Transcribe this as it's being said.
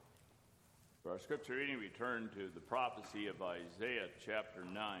For our scripture reading, we turn to the prophecy of Isaiah chapter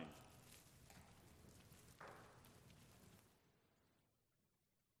 9.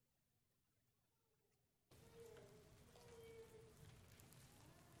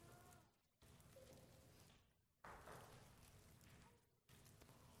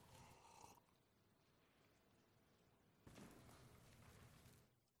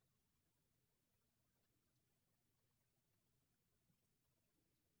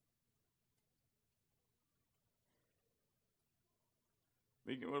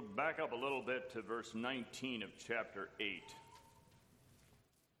 We'll back up a little bit to verse 19 of chapter 8.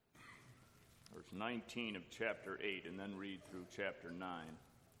 Verse 19 of chapter 8, and then read through chapter 9.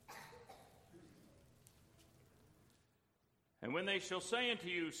 And when they shall say unto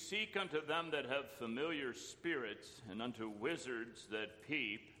you, seek unto them that have familiar spirits, and unto wizards that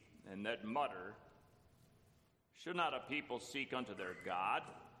peep and that mutter, should not a people seek unto their God,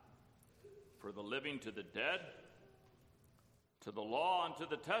 for the living to the dead? To the law and to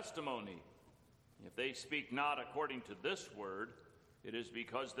the testimony. If they speak not according to this word, it is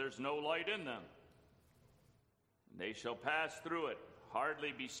because there's no light in them. And they shall pass through it,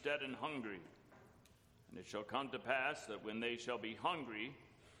 hardly be stead and hungry. And it shall come to pass that when they shall be hungry,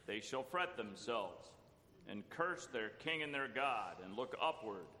 they shall fret themselves, and curse their king and their God, and look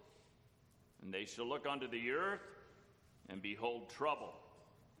upward. And they shall look unto the earth, and behold trouble,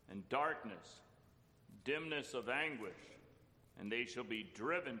 and darkness, dimness of anguish, and they shall be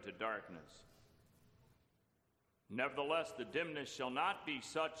driven to darkness. Nevertheless, the dimness shall not be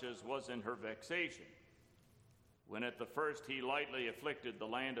such as was in her vexation, when at the first he lightly afflicted the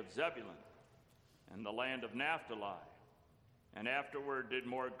land of Zebulun and the land of Naphtali, and afterward did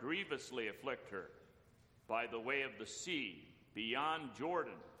more grievously afflict her by the way of the sea, beyond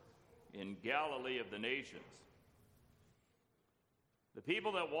Jordan, in Galilee of the nations. The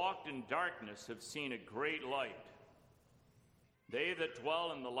people that walked in darkness have seen a great light. They that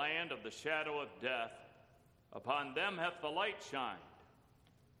dwell in the land of the shadow of death, upon them hath the light shined.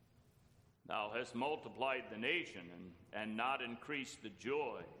 Thou hast multiplied the nation, and not increased the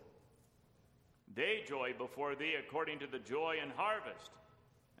joy. They joy before thee according to the joy in harvest,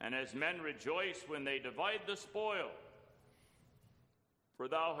 and as men rejoice when they divide the spoil. For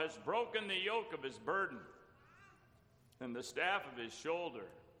thou hast broken the yoke of his burden, and the staff of his shoulder,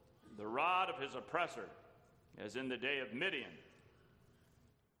 the rod of his oppressor, as in the day of Midian.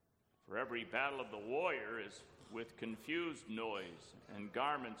 For every battle of the warrior is with confused noise, and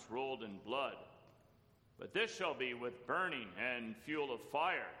garments rolled in blood. But this shall be with burning and fuel of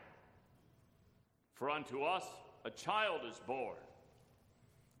fire. For unto us a child is born,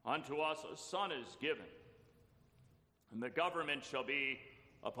 unto us a son is given, and the government shall be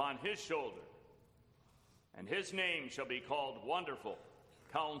upon his shoulder, and his name shall be called Wonderful,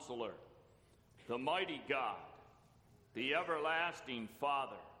 Counselor, the Mighty God, the Everlasting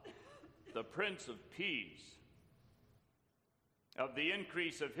Father, the Prince of Peace. Of the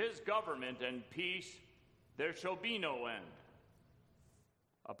increase of his government and peace there shall be no end,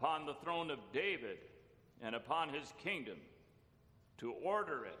 upon the throne of David and upon his kingdom, to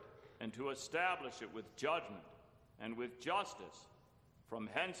order it and to establish it with judgment and with justice from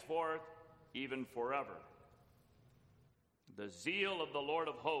henceforth even forever. The zeal of the Lord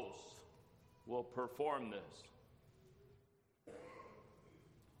of hosts will perform this.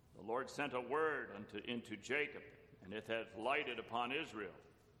 The Lord sent a word into Jacob, and it hath lighted upon Israel.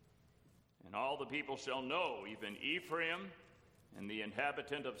 And all the people shall know, even Ephraim and the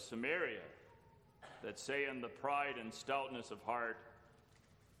inhabitant of Samaria, that say in the pride and stoutness of heart,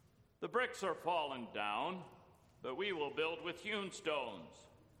 the bricks are fallen down, but we will build with hewn stones.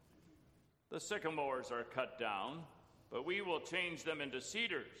 The sycamores are cut down, but we will change them into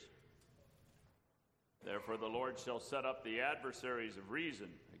cedars. Therefore the Lord shall set up the adversaries of reason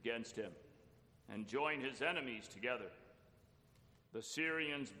against him, and join his enemies together, the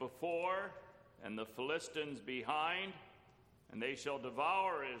Syrians before and the Philistines behind, and they shall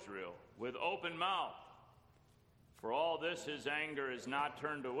devour Israel with open mouth. For all this his anger is not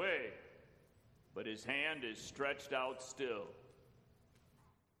turned away, but his hand is stretched out still.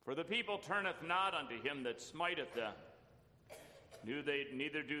 For the people turneth not unto him that smiteth them,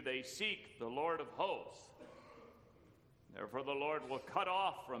 neither do they seek the Lord of hosts. Therefore the Lord will cut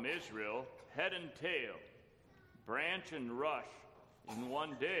off from Israel head and tail, branch and rush in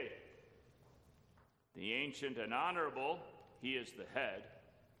one day. The ancient and honorable, he is the head,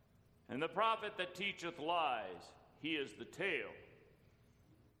 and the prophet that teacheth lies, he is the tail.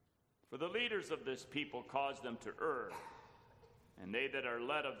 For the leaders of this people cause them to err, and they that are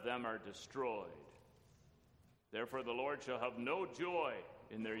led of them are destroyed. Therefore the Lord shall have no joy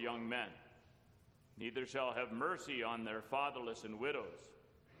in their young men, neither shall have mercy on their fatherless and widows.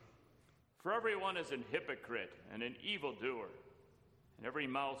 For everyone is an hypocrite and an evildoer, and every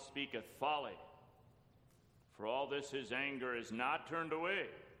mouth speaketh folly. For all this his anger is not turned away,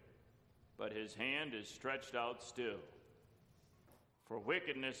 but his hand is stretched out still. For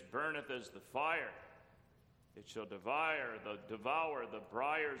wickedness burneth as the fire. It shall devour the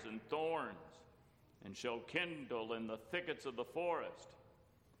briars and thorns, and shall kindle in the thickets of the forest.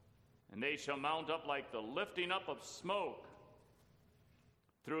 And they shall mount up like the lifting up of smoke.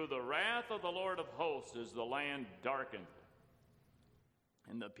 Through the wrath of the Lord of hosts is the land darkened,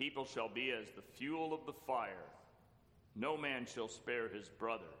 and the people shall be as the fuel of the fire. No man shall spare his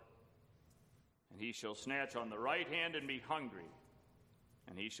brother. And he shall snatch on the right hand and be hungry,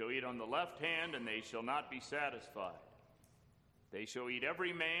 and he shall eat on the left hand, and they shall not be satisfied. They shall eat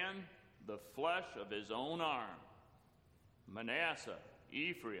every man the flesh of his own arm. Manasseh,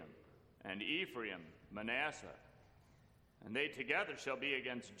 Ephraim, and Ephraim, Manasseh. And they together shall be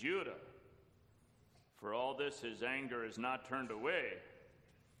against Judah. For all this his anger is not turned away,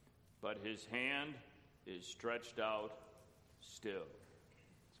 but his hand is stretched out still.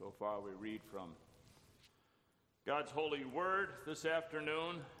 So far we read from God's holy word this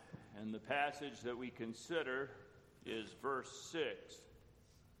afternoon, and the passage that we consider is verse 6.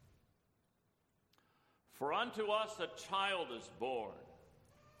 For unto us a child is born,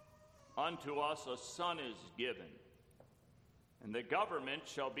 unto us a son is given, and the government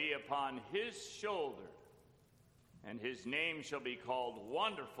shall be upon his shoulder, and his name shall be called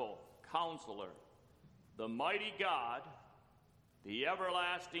Wonderful Counselor, the Mighty God, the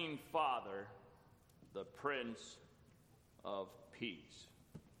Everlasting Father, the Prince of Peace.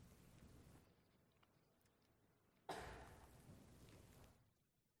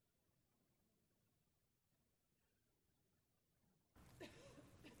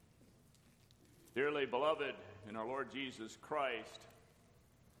 Dearly beloved in our Lord Jesus Christ,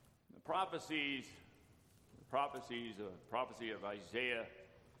 the prophecy of Isaiah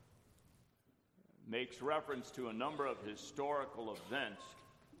makes reference to a number of historical events.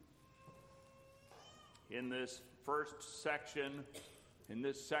 In this section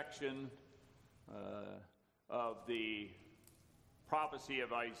of the prophecy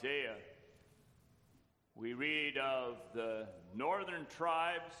of Isaiah, we read of the northern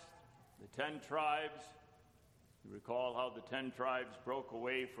tribes, the 10 tribes. You recall how the 10 tribes broke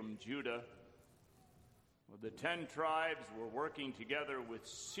away from Judah. Well, the 10 tribes were working together with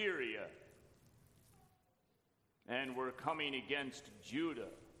Syria and were coming against Judah.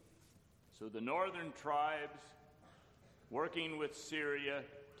 So the northern tribes working with Syria,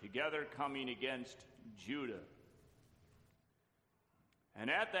 together coming against Judah. And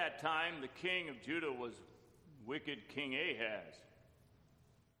at that time, the king of Judah was wicked King Ahaz.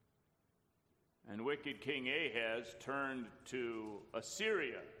 And wicked King Ahaz turned to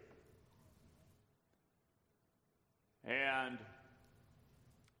Assyria. And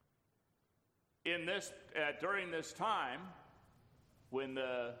during this time, when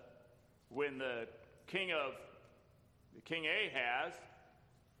the king Ahaz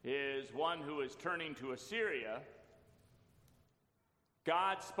is one who is turning to Assyria,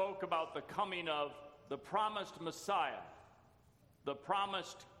 God spoke about the coming of the promised Messiah, the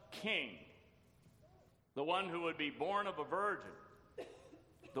promised king, the one who would be born of a virgin,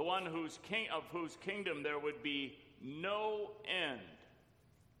 the one of whose kingdom there would be no end.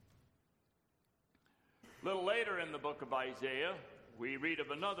 A little later in the book of Isaiah, we read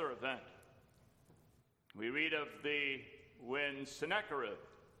of another event. We read of when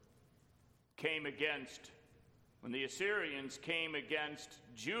when the Assyrians came against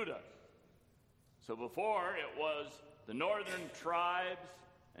Judah. So before it was the northern tribes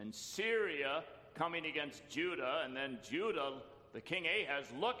and Syria coming against Judah, and then Judah, the king Ahaz,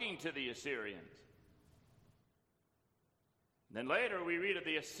 looking to the Assyrians. Then later we read of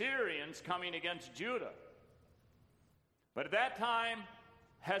the Assyrians coming against Judah. But at that time,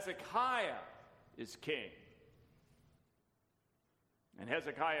 Hezekiah is king. And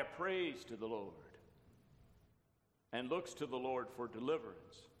Hezekiah prays to the Lord and looks to the Lord for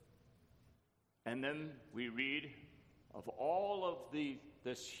deliverance. And then we read of all of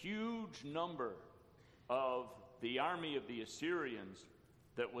this huge number of the army of the Assyrians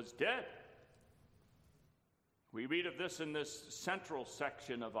that was dead. We read of this in this central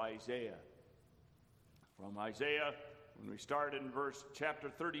section of Isaiah. From Isaiah, when we start in chapter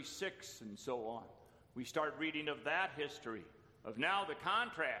 36 and so on, we start reading of that history, of now the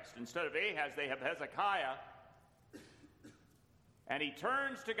contrast. Instead of Ahaz, they have Hezekiah, and he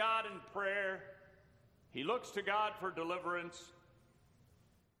turns to God in prayer. He looks to God for deliverance.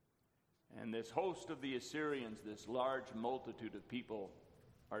 And this host of the Assyrians, this large multitude of people,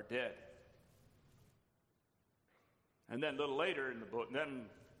 are dead. And then a little later in the book, then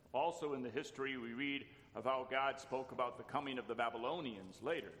also in the history, we read of how God spoke about the coming of the Babylonians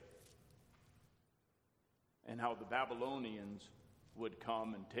later. And how the Babylonians would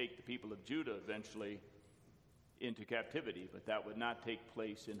come and take the people of Judah eventually into captivity. But that would not take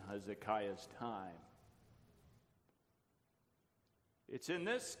place in Hezekiah's time. It's in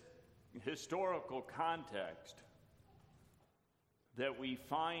this historical context that we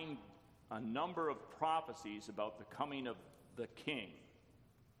find a number of prophecies about the coming of the king,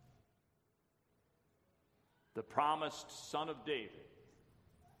 the promised son of David,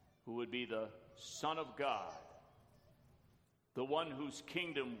 who would be the Son of God, the one whose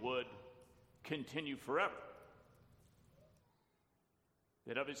kingdom would continue forever,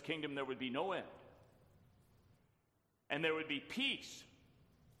 that of his kingdom there would be no end, and there would be peace.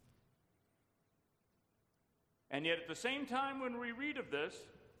 And yet at the same time when we read of this,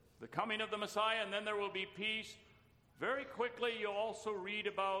 the coming of the Messiah, and then there will be peace, very quickly you'll also read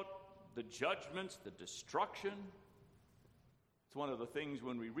about the judgments, the destruction. It's one of the things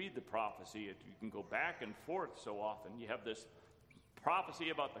when we read the prophecy, you can go back and forth so often. You have this prophecy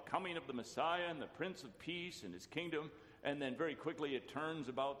about the coming of the Messiah and the Prince of Peace and his kingdom, and then very quickly it turns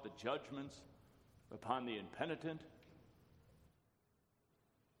about the judgments upon the impenitent.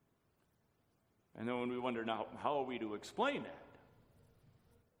 And then when we wonder, now, how are we to explain that?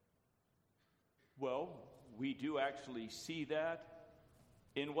 Well, we do actually see that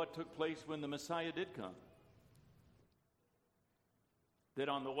in what took place when the Messiah did come. That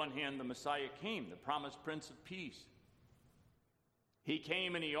on the one hand, the Messiah came, the promised Prince of Peace. He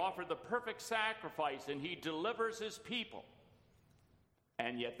came and he offered the perfect sacrifice, and he delivers his people.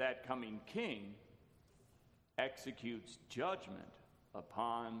 And yet that coming king executes judgment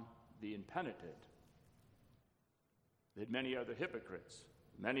upon the impenitent. That many are the hypocrites.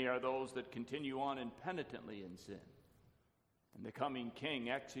 Many are those that continue on impenitently in sin. And the coming king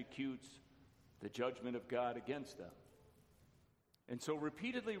executes the judgment of God against them. And so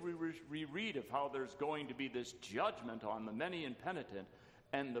repeatedly we read of how there's going to be this judgment on the many impenitent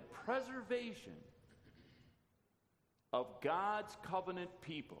and the preservation of God's covenant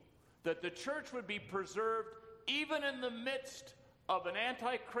people. That the church would be preserved even in the midst of an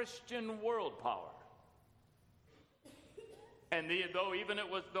anti-Christian world power. And though it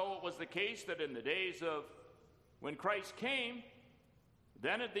was the case that in the days of when Christ came,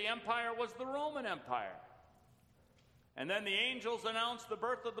 then the empire was the Roman Empire. And then the angels announced the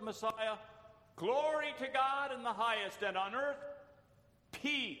birth of the Messiah. Glory to God in the highest, and on earth,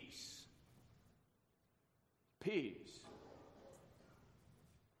 peace. Peace.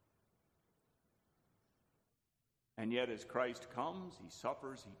 And yet as Christ comes, he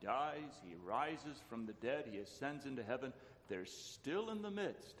suffers, he dies, he rises from the dead, he ascends into heaven, they're still in the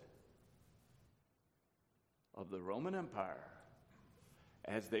midst of the Roman Empire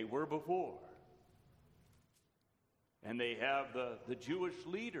as they were before. And they have the Jewish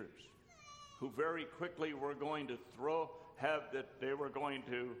leaders who very quickly were going to they were going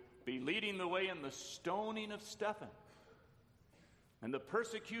to be leading the way in the stoning of Stephen and the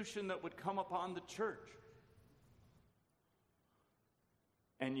persecution that would come upon the church.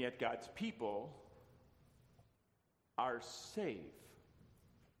 And yet God's people are safe.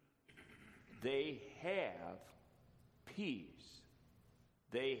 They have peace.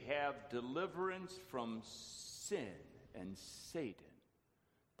 They have deliverance from sin and Satan.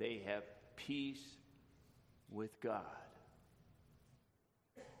 They have peace with God.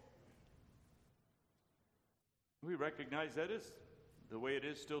 We recognize that is the way it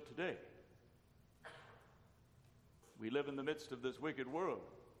is still today. We live in the midst of this wicked world.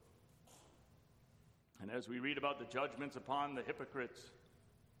 And as we read about the judgments upon the hypocrites,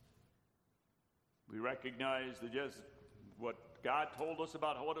 we recognize that just what God told us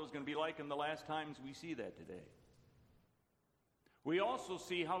about what it was going to be like in the last times, we see that today. We also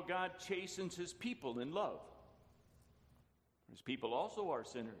see how God chastens his people in love. His people also are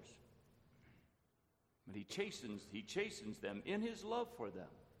sinners. But he chastens them in his love for them.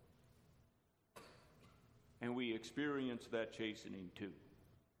 And we experience that chastening too.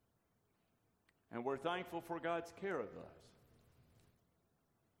 And we're thankful for God's care of us.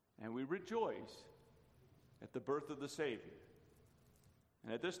 And we rejoice at the birth of the Savior.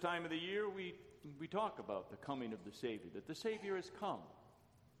 And at this time of the year, we talk about the coming of the Savior, that the Savior has come.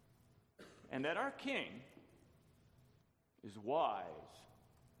 And that our King is wise,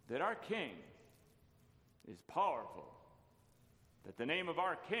 that our King is powerful, that the name of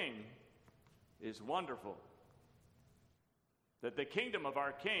our King is wonderful, that the kingdom of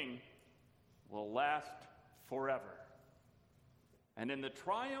our King will last forever. And in the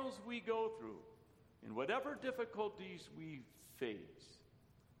trials we go through, in whatever difficulties we face,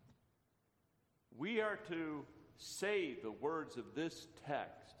 we are to say the words of this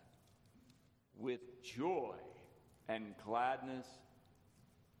text with joy and gladness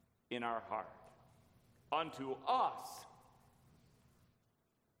in our heart. Unto us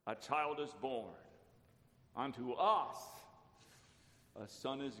a child is born. Unto us a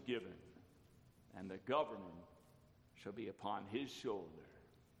son is given, and the government shall be upon his shoulder,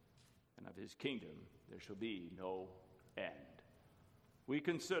 and of his kingdom there shall be no end. We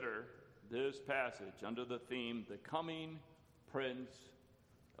consider this passage under the theme, the coming Prince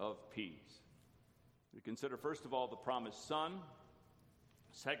of Peace. We consider, first of all, the promised Son,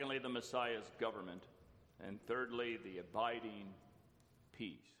 secondly, the Messiah's government, and thirdly, the abiding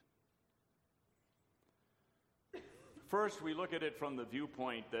peace. First, we look at it from the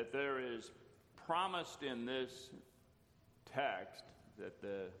viewpoint that there is promised in this text that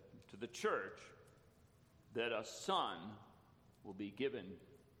to the church that a son will be given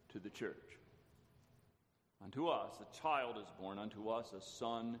to the church. Unto us a child is born, unto us a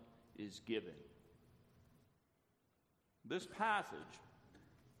son is given. This passage,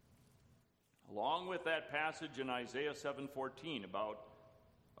 along with that passage in Isaiah 7:14 about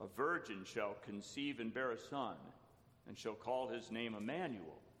a virgin shall conceive and bear a son, and shall call his name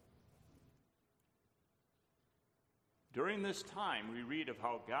Emmanuel. During this time, we read of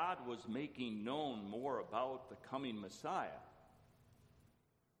how God was making known more about the coming Messiah.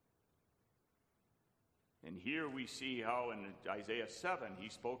 And here we see how in Isaiah 7, he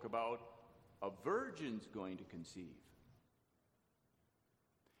spoke about a virgin's going to conceive.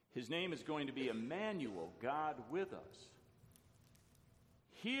 His name is going to be Emmanuel, God with us.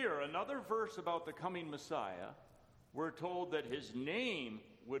 Here, another verse about the coming Messiah, we're told that his name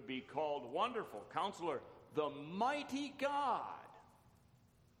would be called Wonderful, Counselor, the Mighty God,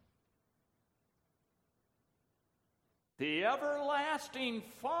 the Everlasting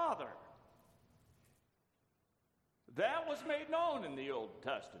Father. That was made known in the Old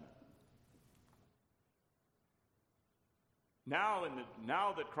Testament. Now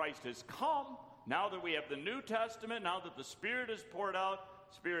that Christ has come, now that we have the New Testament, now that the Spirit is poured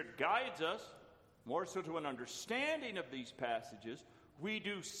out, Spirit guides us more so to an understanding of these passages, we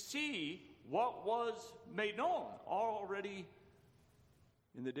do see what was made known already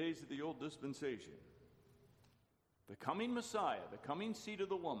in the days of the old dispensation. The coming Messiah, the coming seed of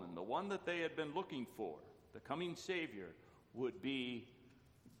the woman, the one that they had been looking for, the coming Savior, would be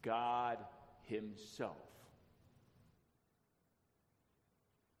God himself.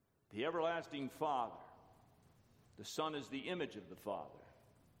 The everlasting Father. The Son is the image of the Father.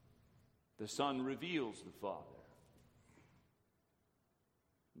 The Son reveals the Father.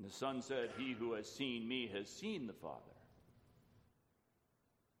 And the Son said, "He who has seen me has seen the Father."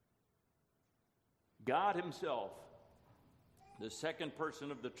 God himself, the second person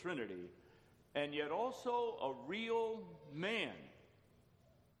of the Trinity, and yet also a real man.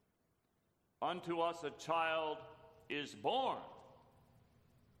 Unto us a child is born.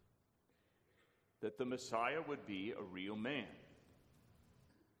 That the Messiah would be a real man.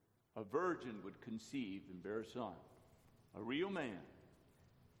 A virgin would conceive and bear a son. A real man.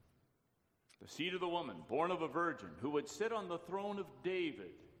 The seed of the woman, born of a virgin, who would sit on the throne of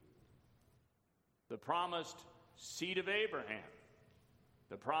David. The promised seed of Abraham.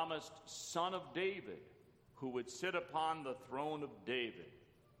 The promised son of David, who would sit upon the throne of David.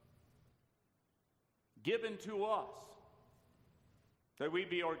 Given to us, that we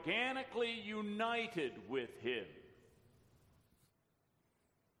be organically united with him.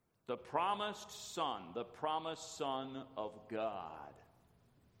 The promised Son of God.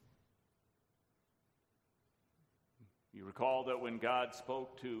 You recall that when God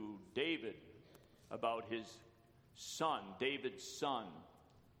spoke to David about his son, David's son,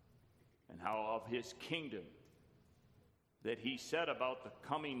 and how of his kingdom, that he said about the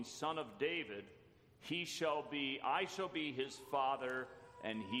coming son of David, I shall be his father,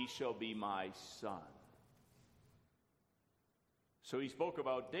 and he shall be my son. So he spoke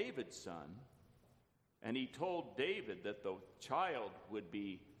about David's son, and he told David that the child would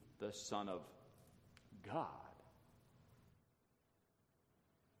be the Son of God.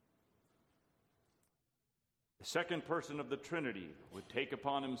 The second person of the Trinity would take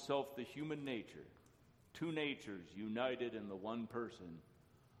upon himself the human nature, two natures united in the one person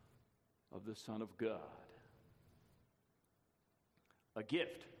of the Son of God. A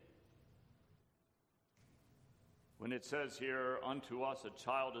gift. When it says here, unto us a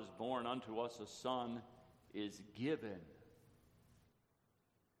child is born, unto us a son is given.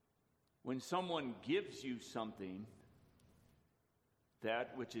 When someone gives you something,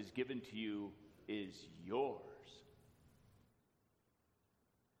 that which is given to you is yours.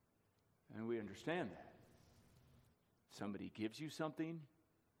 And we understand that. Somebody gives you something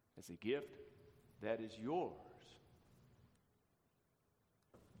as a gift, that is yours.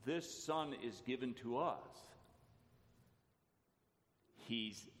 This Son is given to us.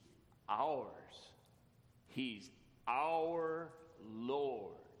 He's ours. He's our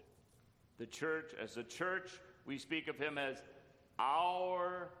Lord. The church, as a church, we speak of him as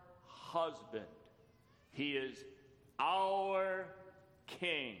our husband. He is our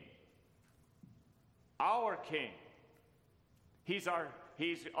King. Our King. He's a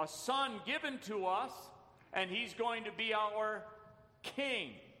son given to us, and he's going to be our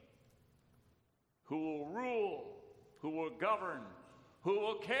King, who will rule, who will govern, who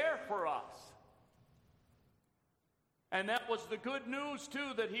will care for us. And that was the good news,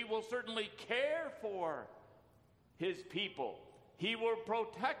 too, that he will certainly care for his people. He will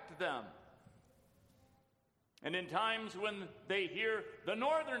protect them. And in times when they hear the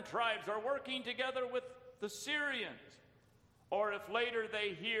northern tribes are working together with the Syrians, or if later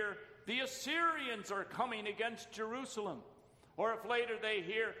they hear the Assyrians are coming against Jerusalem, or if later they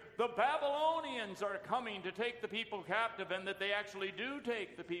hear the Babylonians are coming to take the people captive, and that they actually do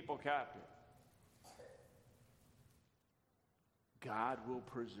take the people captive, God will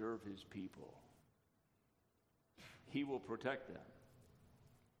preserve his people. He will protect them.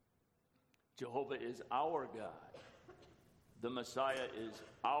 Jehovah is our God. The Messiah is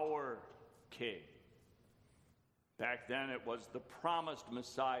our King. Back then it was the promised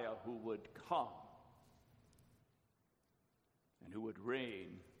Messiah who would come and who would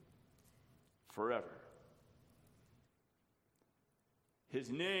reign forever.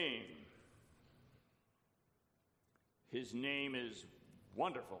 His name is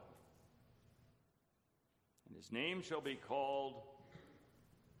Wonderful. And his name shall be called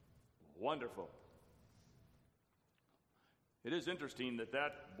Wonderful. It is interesting that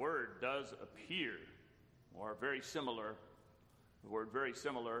that word does appear, or very similar, the word very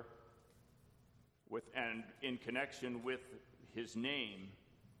similar, with and in connection with his name,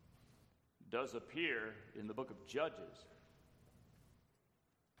 does appear in the book of Judges.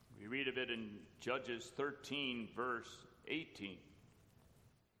 We read of it in Judges 13, verse 18.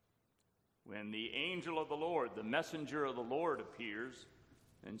 When the angel of the Lord, the messenger of the Lord, appears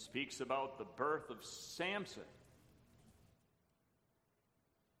and speaks about the birth of Samson,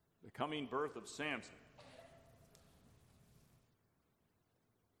 the coming birth of Samson.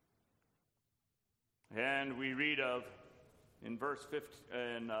 And we read of, in verse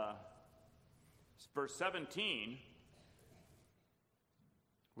 17,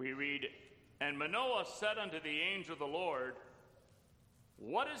 we read, "And Manoah said unto the angel of the Lord,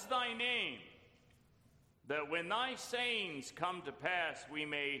 What is thy name? That when thy sayings come to pass, we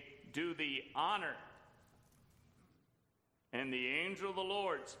may do thee honor. And the angel of the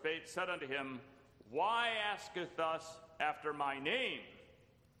Lord said unto him, Why asketh thus after my name,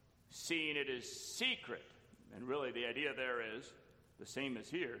 seeing it is secret?" And really the idea there is the same as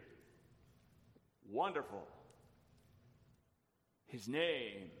here. Wonderful. His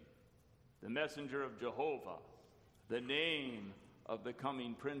name, the messenger of Jehovah, the name of the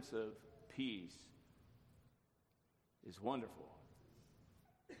coming Prince of Peace, is wonderful.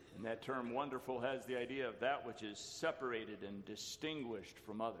 And that term wonderful has the idea of that which is separated and distinguished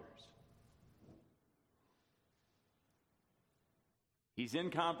from others. He's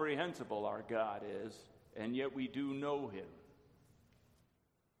incomprehensible, our God is, and yet we do know him.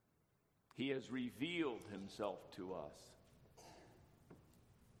 He has revealed himself to us.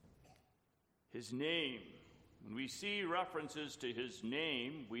 His name, when we see references to his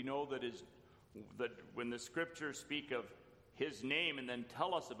name, we know that when the scriptures speak of his name and then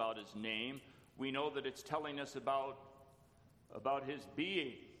tell us about his name, we know that it's telling us about his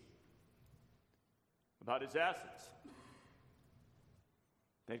being, about his essence.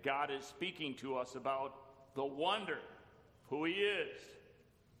 That God is speaking to us about the wonder, who he is.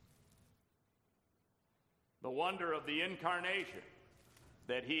 The wonder of the incarnation,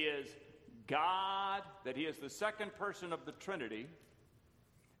 that he is God, that he is the second person of the Trinity,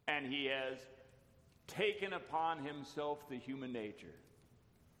 and he has taken upon himself the human nature.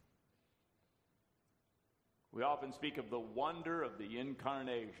 We often speak of the wonder of the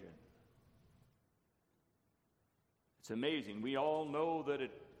incarnation. It's amazing. We all know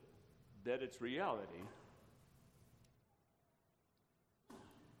that it's reality.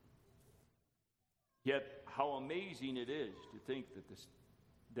 Yet, how amazing it is to think that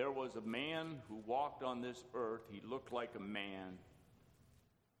there was a man who walked on this earth. He looked like a man.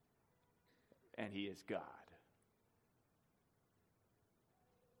 and he is God.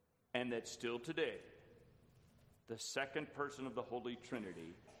 And that still today, the second person of the Holy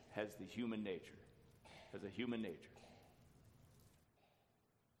Trinity has the human nature, has a human nature.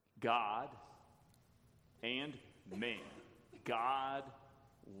 God and man. God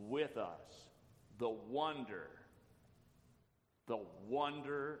with us. The wonder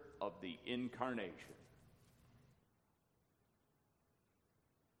of the incarnation.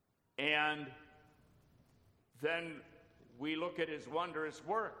 And then we look at his wondrous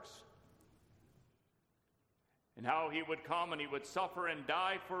works and how he would come and he would suffer and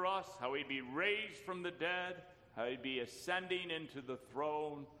die for us, how he'd be raised from the dead, how he'd be ascending into the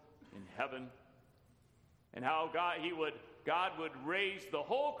throne in heaven, and how God would raise the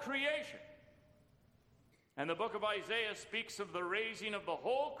whole creation. And the book of Isaiah speaks of the raising of the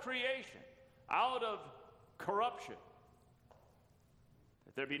whole creation out of corruption.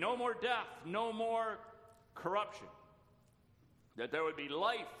 That there be no more death, no more corruption. That there would be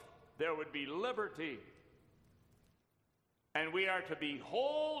life, there would be liberty. And we are to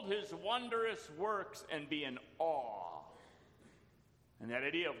behold his wondrous works and be in awe. And that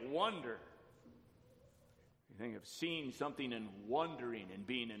idea of wonder, you think of seeing something and wondering and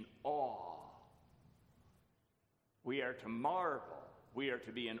being in awe. We are to marvel. We are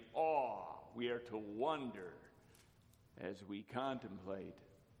to be in awe. We are to wonder as we contemplate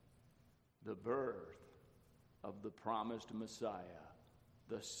the birth of the promised Messiah,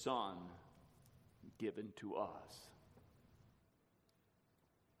 the Son given to us.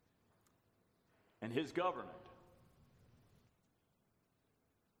 And his government.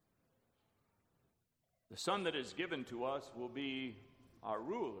 The Son that is given to us will be our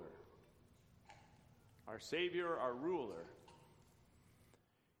ruler, our Savior, our ruler.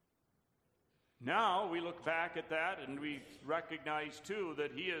 Now we look back at that and we recognize too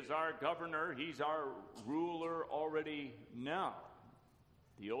that he is our governor, he's our ruler already now.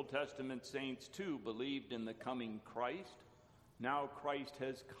 The Old Testament saints too believed in the coming Christ. Now Christ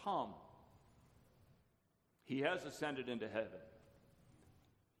has come. He has ascended into heaven.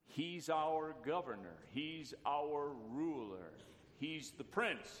 He's our governor. He's our ruler. He's the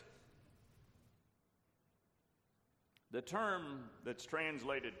prince. The term that's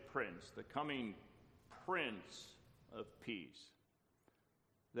translated prince, the coming Prince of Peace,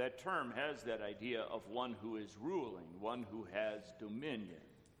 that term has that idea of one who is ruling, one who has dominion.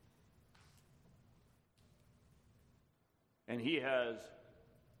 And he has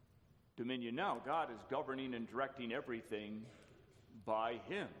dominion now. God is governing and directing everything by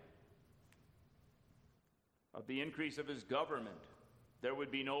him. Of the increase of his government, there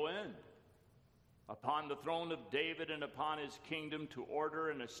would be no end. Upon the throne of David and upon his kingdom, to order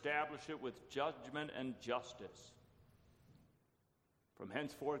and establish it with judgment and justice, from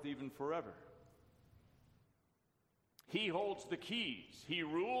henceforth even forever. He holds the keys. He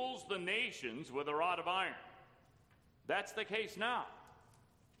rules the nations with a rod of iron. That's the case now.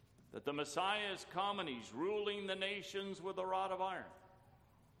 That the Messiah has come and he's ruling the nations with a rod of iron.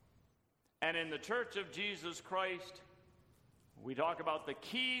 And in the Church of Jesus Christ, we talk about the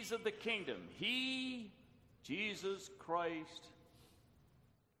keys of the kingdom. He, Jesus Christ,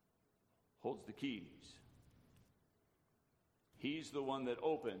 holds the keys. He's the one that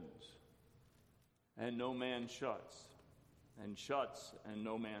opens, and no man shuts, and shuts, and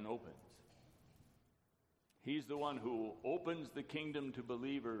no man opens. He's the one who opens the kingdom to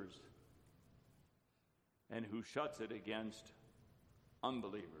believers and who shuts it against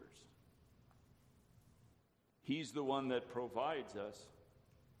unbelievers. He's the one that provides us.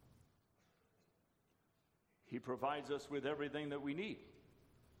 He provides us with everything that we need.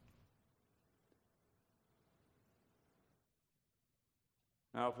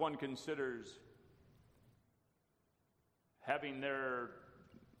 Now, if one considers having their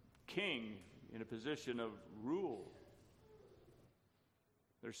king in a position of rule,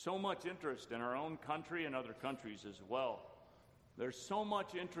 there's so much interest in our own country and other countries as well. There's so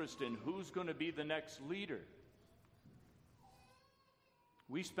much interest in who's going to be the next leader.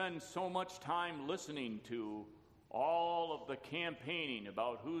 We spend so much time listening to all of the campaigning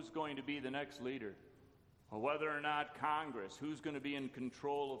about who's going to be the next leader, or whether or not Congress, who's going to be in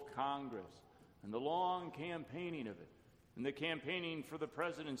control of Congress, and the long campaigning of it. And the campaigning for the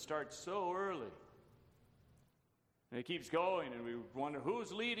president starts so early. And it keeps going, and we wonder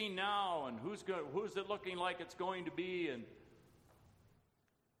who's leading now, and who's it looking like it's going to be, and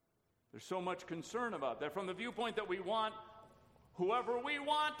there's so much concern about that from the viewpoint that we want whoever we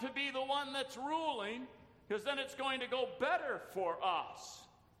want to be the one that's ruling, because then it's going to go better for us.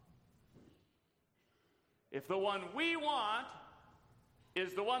 If the one we want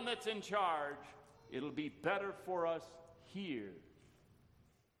is the one that's in charge, it'll be better for us here.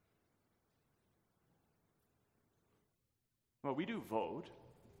 Well, we do vote.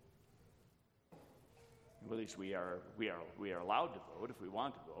 Well, at least we are allowed to vote if we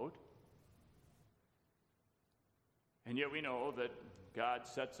want to vote. And yet we know that God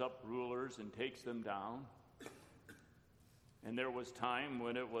sets up rulers and takes them down. And there was time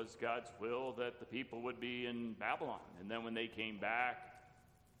when it was God's will that the people would be in Babylon. And then when they came back,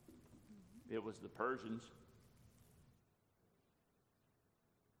 it was the Persians.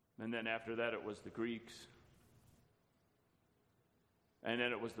 And then after that, it was the Greeks. And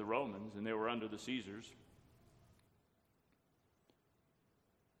then it was the Romans, and they were under the Caesars.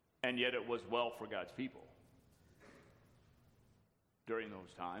 And yet it was well for God's people during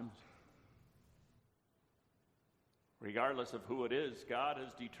those times. Regardless of who it is, God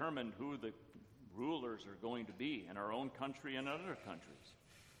has determined who the rulers are going to be in our own country and other countries.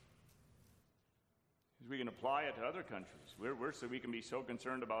 Because we can apply it to other countries. We can be so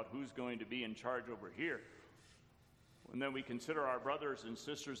concerned about who's going to be in charge over here. And then we consider our brothers and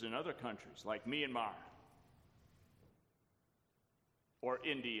sisters in other countries, like Myanmar or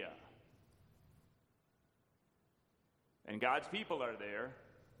India. And God's people are there,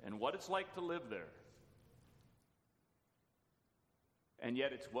 and what it's like to live there. And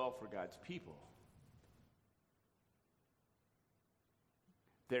yet it's well for God's people.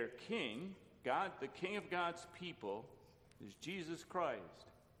 Their king, God, the king of God's people, is Jesus Christ.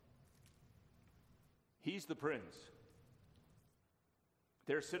 He's the prince.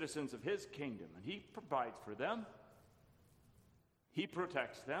 They're citizens of his kingdom, and he provides for them. He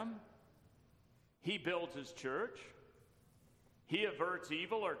protects them. He builds his church. He averts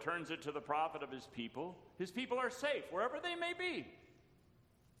evil or turns it to the profit of his people. His people are safe wherever they may be,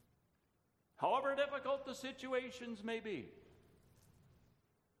 however difficult the situations may be.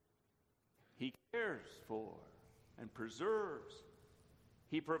 He cares for and preserves.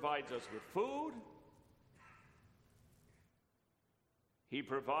 He provides us with food. He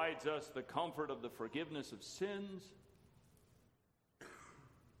provides us the comfort of the forgiveness of sins.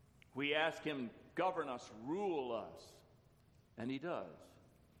 We ask him, govern us, rule us, and he does.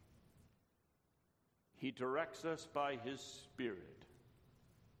 He directs us by his Spirit,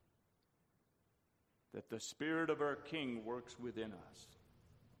 that the Spirit of our King works within us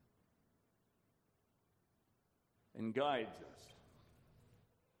and guides us.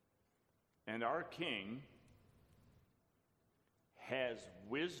 And our King has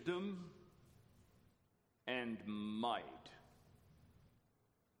wisdom and might.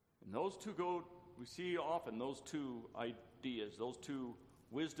 And those two go, we see often those two ideas, those two,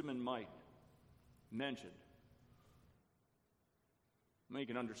 wisdom and might, mentioned. You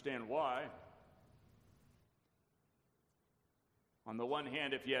can understand why. On the one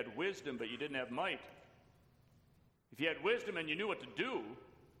hand, if you had wisdom but you didn't have might, if you had wisdom and you knew what to do,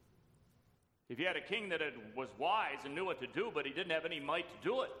 if you had a king that was wise and knew what to do, but he didn't have any might to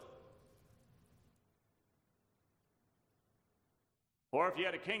do it. Or if you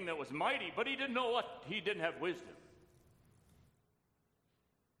had a king that was mighty, but he didn't have wisdom.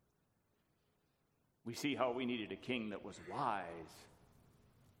 We see how we needed a king that was wise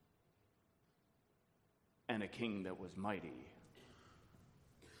and a king that was mighty.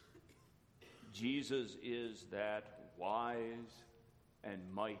 Jesus is that wise and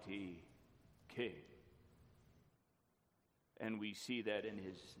mighty King. And we see that in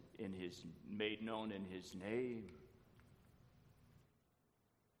his made known in his name.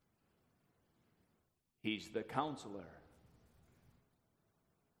 He's the counselor.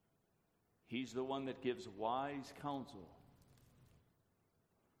 He's the one that gives wise counsel.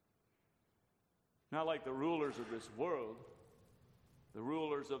 Not like the rulers of this world. The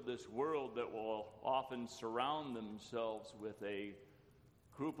rulers of this world that will often surround themselves with a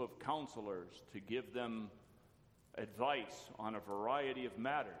group of counselors to give them advice on a variety of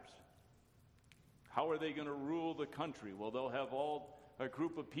matters. How are they going to rule the country? Well, they'll have a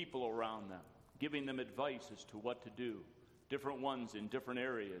group of people around them, giving them advice as to what to do. Different ones in different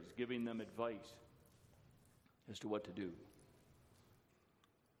areas, giving them advice as to what to do.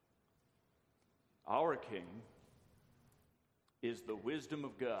 Our King is the wisdom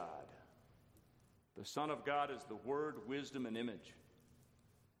of God. The Son of God is the Word, wisdom, and image.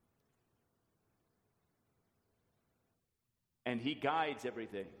 And he guides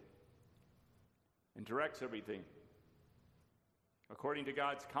everything and directs everything according to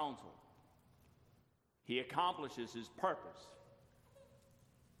God's counsel. He accomplishes his purpose.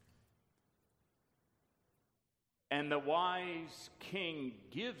 And the wise king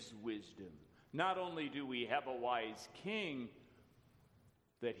gives wisdom. Not only do we have a wise king,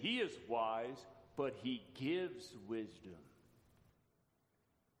 that he is wise, but he gives wisdom.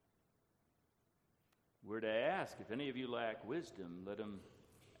 We're to ask, if any of you lack wisdom, let him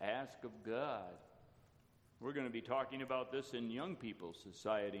ask of God. We're going to be talking about this in Young People's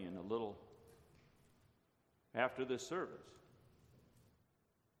Society in a little after this service,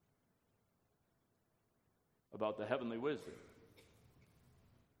 about the heavenly wisdom.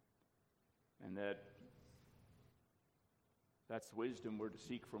 And that's wisdom we're to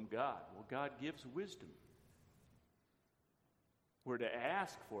seek from God. Well, God gives wisdom. We're to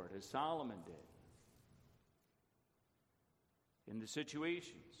ask for it, as Solomon did, in the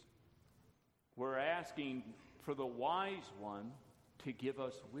situations. We're asking for the wise one to give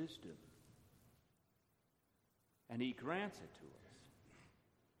us wisdom. And he grants it to us.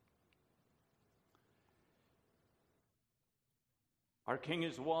 Our King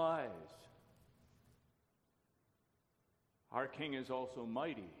is wise. Our King is also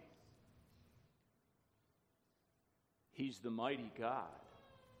mighty. He's the mighty God.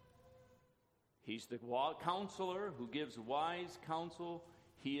 He's the counselor who gives wise counsel.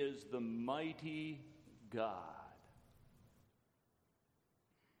 He is the mighty God.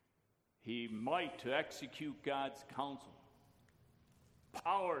 He might to execute God's counsel.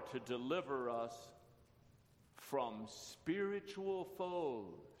 Power to deliver us from spiritual foes.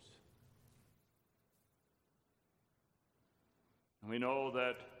 And we know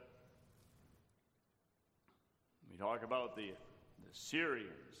that we talk about the Syrians,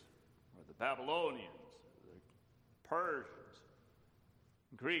 or the Babylonians, the Persians,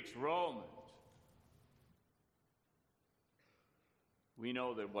 Greeks, Romans. We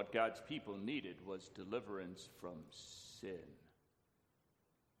know that what God's people needed was deliverance from sin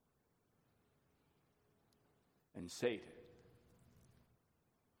and Satan.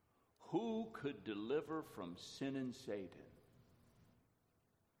 Who could deliver from sin and Satan?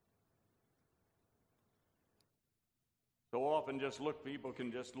 So often people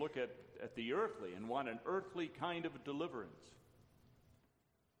can just look at the earthly and want an earthly kind of deliverance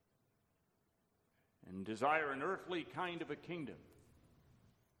and desire an earthly kind of a kingdom.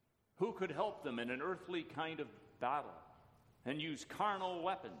 Who could help them in an earthly kind of battle and use carnal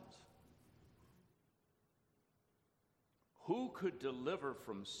weapons? Who could deliver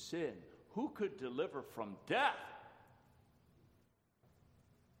from sin? Who could deliver from death?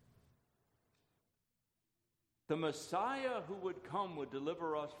 The Messiah who would come would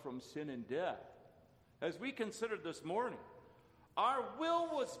deliver us from sin and death. As we considered this morning, our will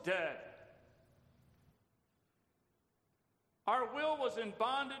was dead. Our will was in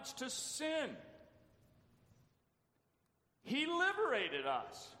bondage to sin. He liberated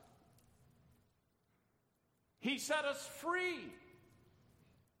us. He set us free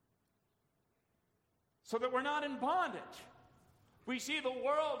so that we're not in bondage. We see the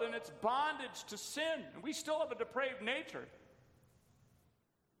world in its bondage to sin, and we still have a depraved nature.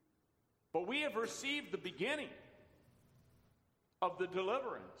 But we have received the beginning of the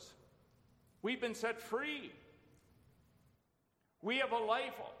deliverance. We've been set free. We have a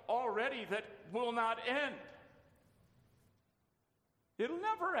life already that will not end. It'll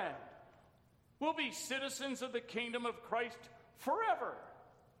never end. We'll be citizens of the kingdom of Christ forever.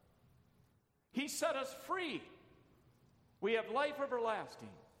 He set us free. We have life everlasting.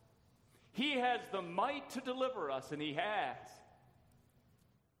 He has the might to deliver us, and he has.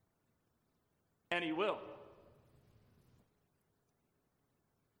 And he will.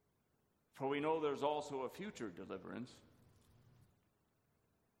 For we know there's also a future deliverance.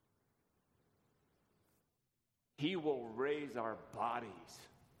 He will raise our bodies.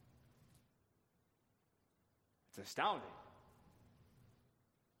 It's astounding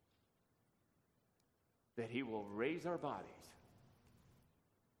that he will raise our bodies.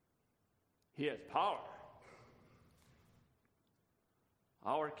 He has power.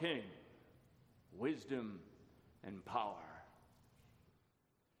 Our King, wisdom and power.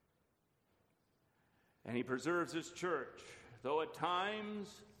 And he preserves his church, though at times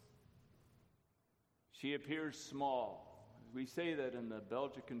she appears small. We say that in the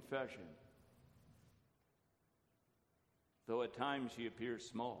Belgic Confession. Though at times she appears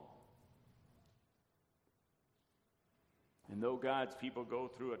small. And though God's people go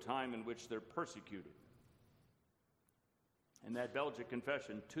through a time in which they're persecuted. And that Belgic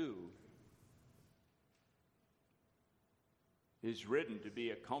Confession, too, is written to be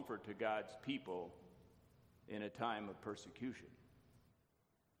a comfort to God's people in a time of persecution.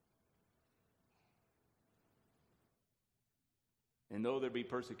 And though there be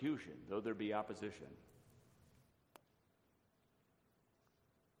persecution, though there be opposition,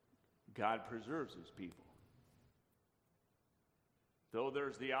 God preserves his people. though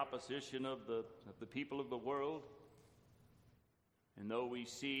there's the opposition of the people of the world, and though we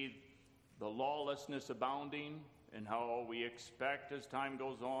see the lawlessness abounding, and how we expect as time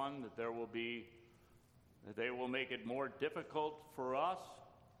goes on that they will make it more difficult for us,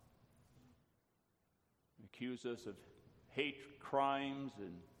 accuse us of hate crimes,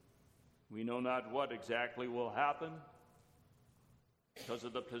 and we know not what exactly will happen because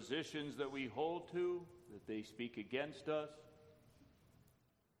of the positions that we hold to, that they speak against us.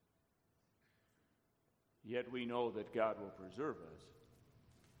 Yet we know that God will preserve us,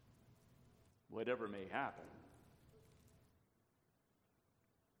 whatever may happen.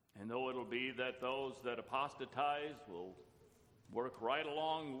 And though it'll be that those that apostatize will work right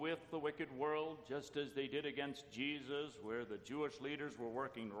along with the wicked world, just as they did against Jesus, where the Jewish leaders were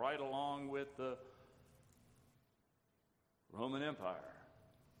working right along with the Roman Empire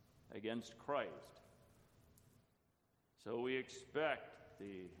against Christ. So we expect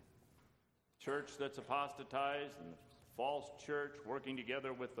the church that's apostatized and the false church working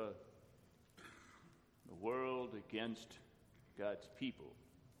together with the world against God's people.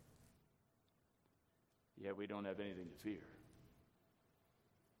 Yet we don't have anything to fear.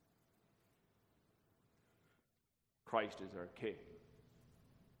 Christ is our King.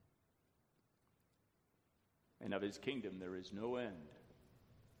 And of his kingdom there is no end.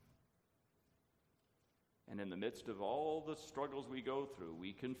 And in the midst of all the struggles we go through,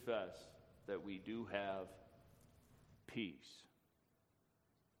 we confess that we do have peace.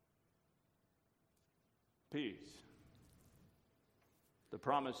 Peace. The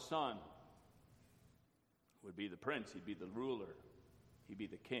promised Son would be the prince, he'd be the ruler, he'd be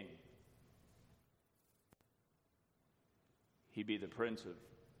the king. He'd be the Prince of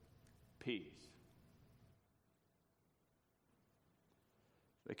Peace.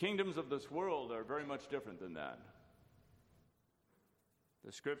 The kingdoms of this world are very much different than that.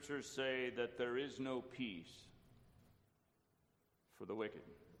 The scriptures say that there is no peace for the wicked.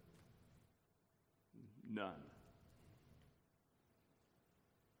 None.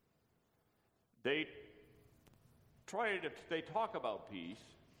 They talk about peace,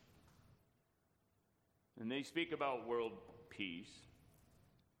 and they speak about world peace,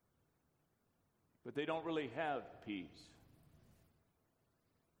 but they don't really have peace.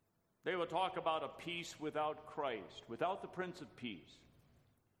 They will talk about a peace without Christ, without the Prince of Peace.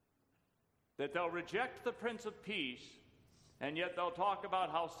 That they'll reject the Prince of Peace, and yet they'll talk about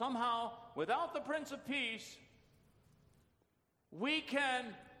how somehow, without the Prince of Peace, we can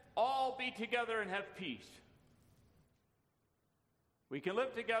all be together and have peace. We can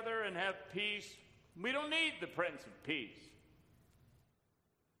live together and have peace. We don't need the Prince of Peace.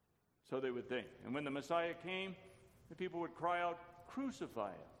 So they would think. And when the Messiah came, the people would cry out,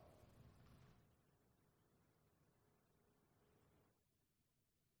 "Crucify him."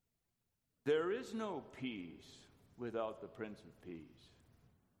 There is no peace without the Prince of Peace.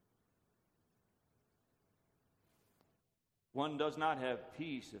 One does not have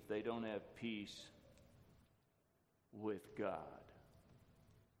peace if they don't have peace with God.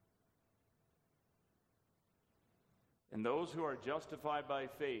 And those who are justified by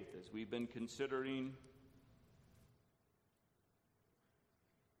faith, as we've been considering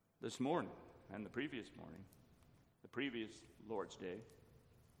this morning and the previous morning, the previous Lord's Day,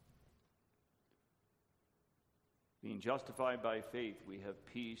 being justified by faith, we have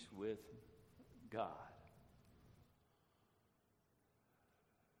peace with God.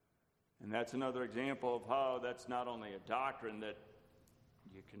 And that's another example of how that's not only a doctrine that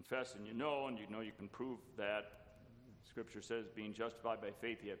you confess and you know you can prove that. Scripture says being justified by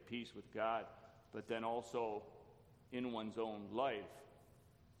faith, you have peace with God, but then also in one's own life.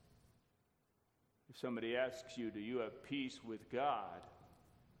 If somebody asks you, do you have peace with God?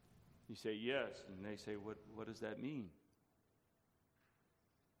 You say yes, and they say, what does that mean?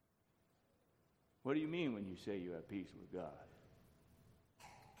 What do you mean when you say you have peace with God?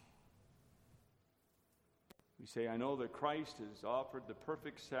 We say, I know that Christ has offered the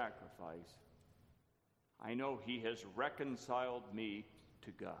perfect sacrifice. I know he has reconciled me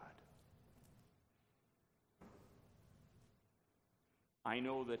to God. I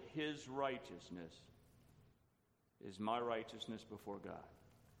know that his righteousness is my righteousness before God.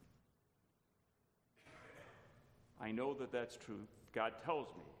 I know that that's true. God tells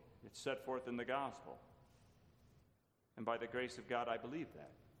me. It's set forth in the gospel. And by the grace of God, I believe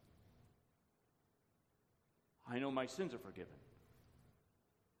that. I know my sins are forgiven.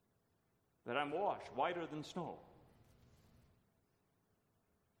 That I'm washed whiter than snow.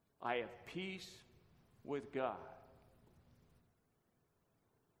 I have peace with God.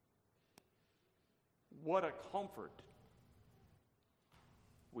 What a comfort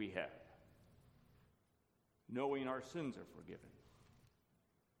we have, knowing our sins are forgiven.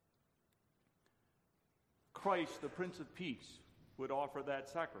 Christ, the Prince of Peace, would offer that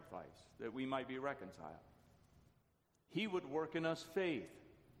sacrifice that we might be reconciled. He would work in us faith.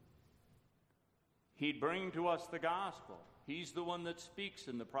 He'd bring to us the gospel. He's the one that speaks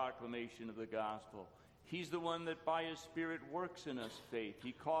in the proclamation of the gospel. He's the one that by his Spirit works in us faith.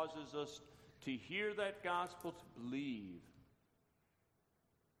 He causes us to hear that gospel, to believe,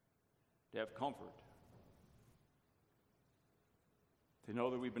 to have comfort, to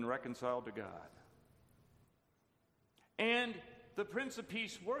know that we've been reconciled to God. And the Prince of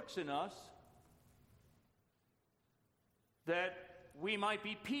Peace works in us that we might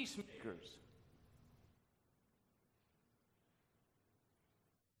be peacemakers.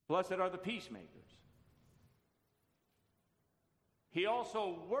 Blessed are the peacemakers. He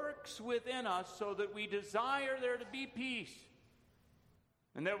also works within us so that we desire there to be peace,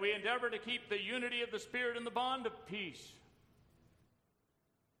 and that we endeavor to keep the unity of the Spirit in the bond of peace.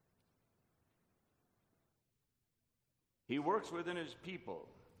 He works within his people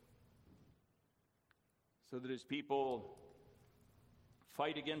so that his people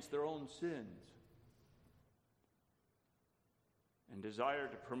fight against their own sins and desire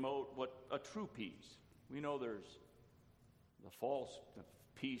to promote a true peace. We know there's the false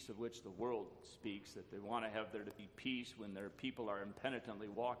peace of which the world speaks, that they want to have there to be peace when their people are impenitently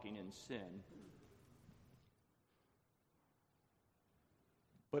walking in sin.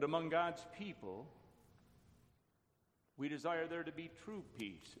 But among God's people, we desire there to be true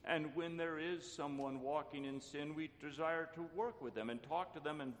peace. And when there is someone walking in sin, we desire to work with them and talk to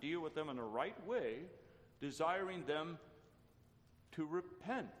them and deal with them in a right way, desiring them to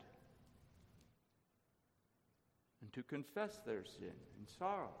repent and to confess their sin and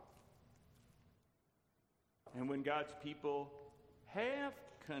sorrow. And when God's people have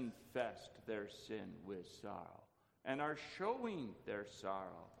confessed their sin with sorrow and are showing their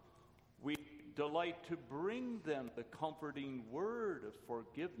sorrow, we delight to bring them the comforting word of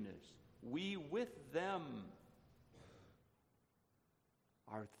forgiveness. We with them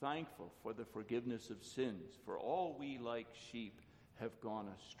are thankful for the forgiveness of sins, for all we like sheep have gone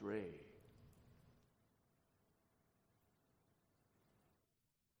astray.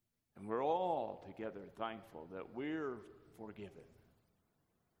 And we're all together thankful that we're forgiven.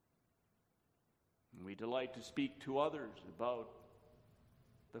 And we delight to speak to others about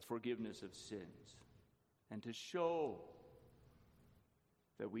the forgiveness of sins and to show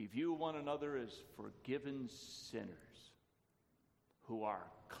that we view one another as forgiven sinners who are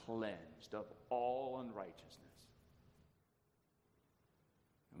cleansed of all unrighteousness.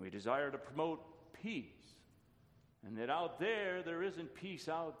 And we desire to promote peace. And that out there isn't peace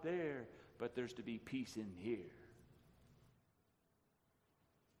out there, but there's to be peace in here.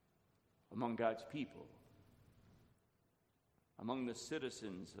 Among God's people. Among the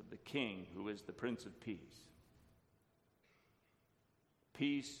citizens of the King, who is the Prince of Peace.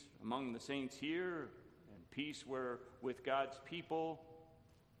 Peace among the saints here, and peace with God's people,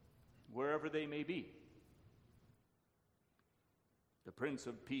 wherever they may be. The Prince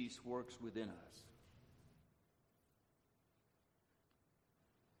of Peace works within us.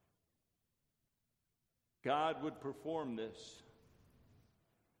 God would perform this.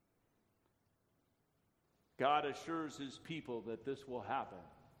 God assures his people that this will happen,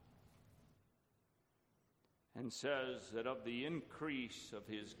 and says that of the increase of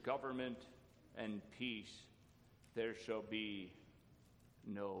his government and peace there shall be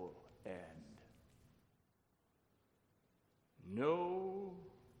no end. No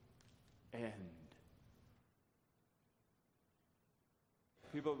end.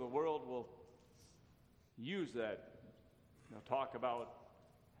 People of the world will use that. They'll talk about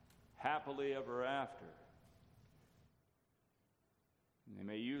happily ever after. And they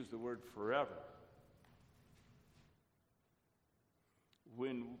may use the word forever.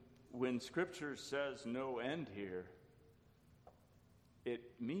 When Scripture says no end here, it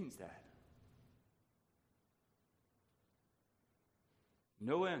means that.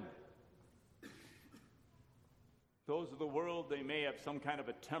 No end. Those of the world, they may have some kind of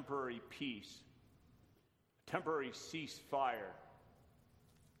a temporary peace, temporary ceasefire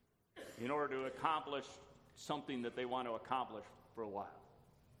in order to accomplish something that they want to accomplish for a while.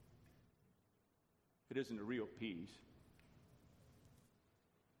 It isn't a real peace,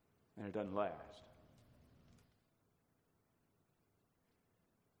 and it doesn't last.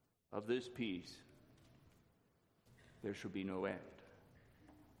 Of this peace, there shall be no end.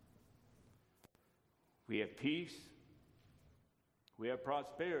 We have peace We have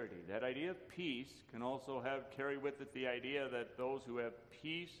prosperity. That idea of peace can also carry with it the idea that those who have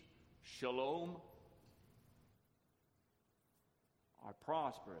peace, shalom, are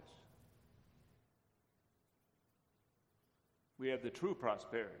prosperous. We have the true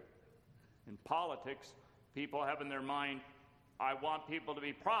prosperity. In politics, people have in their mind, I want people to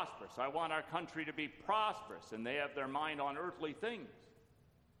be prosperous. I want our country to be prosperous. And they have their mind on earthly things.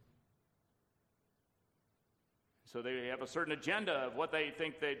 So they have a certain agenda of what they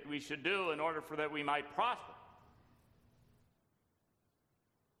think that we should do in order for that we might prosper.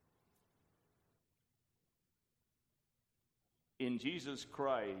 In Jesus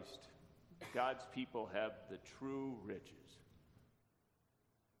Christ, God's people have the true riches.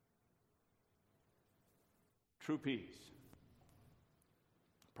 True peace.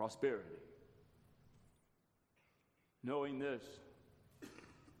 Prosperity. Knowing this,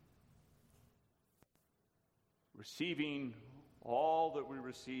 receiving all that we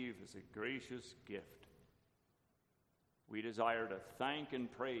receive as a gracious gift, we desire to thank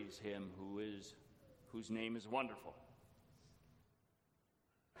and praise him whose name is wonderful.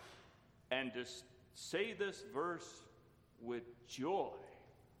 And to say this verse with joy,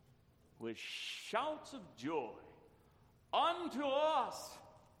 with shouts of joy, unto us,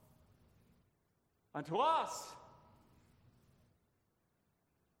 a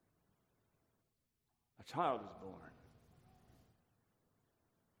child is born.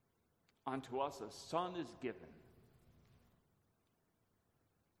 Unto us a son is given.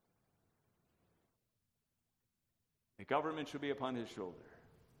 The government shall be upon his shoulder.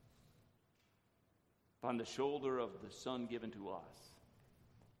 Upon the shoulder of the Son given to us.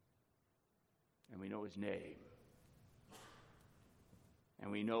 And we know his name.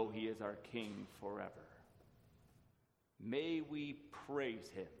 And we know he is our King forever. May we praise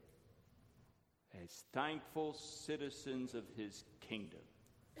him as thankful citizens of his kingdom.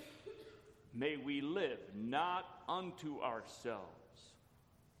 May we live not unto ourselves,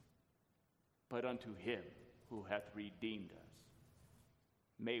 but unto him who hath redeemed us.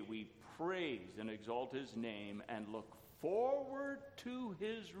 May we praise and exalt his name and look forward to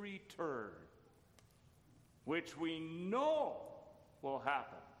his return, which we know will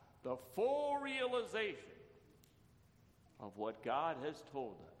happen. The full realization of what God has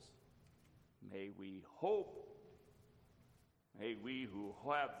told us. May we hope, may we who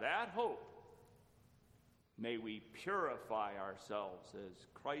have that hope, may we purify ourselves as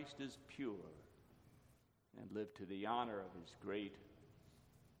Christ is pure and live to the honor of his great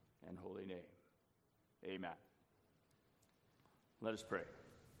and holy name. Amen. Let us pray.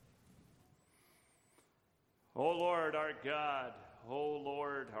 O Lord, our God, O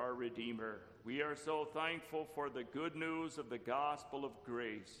Lord, our Redeemer, we are so thankful for the good news of the gospel of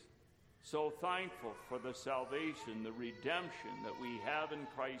grace, so thankful for the salvation, the redemption that we have in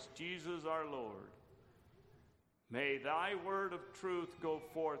Christ Jesus our Lord. May thy word of truth go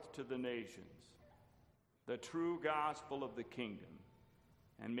forth to the nations, the true gospel of the kingdom.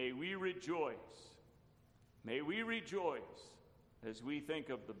 And may we rejoice as we think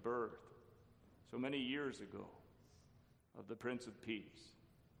of the birth so many years ago of the Prince of Peace,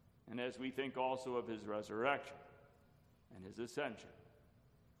 and as we think also of his resurrection and his ascension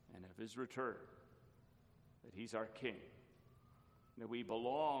and of his return, that he's our King, that we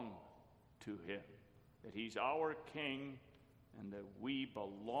belong to him, that he's our King, and that we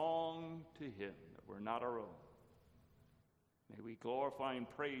belong to him, that we're not our own. May we glorify and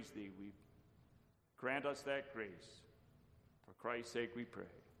praise thee. We grant us that grace. For Christ's sake we pray.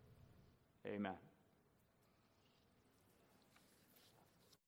 Amen.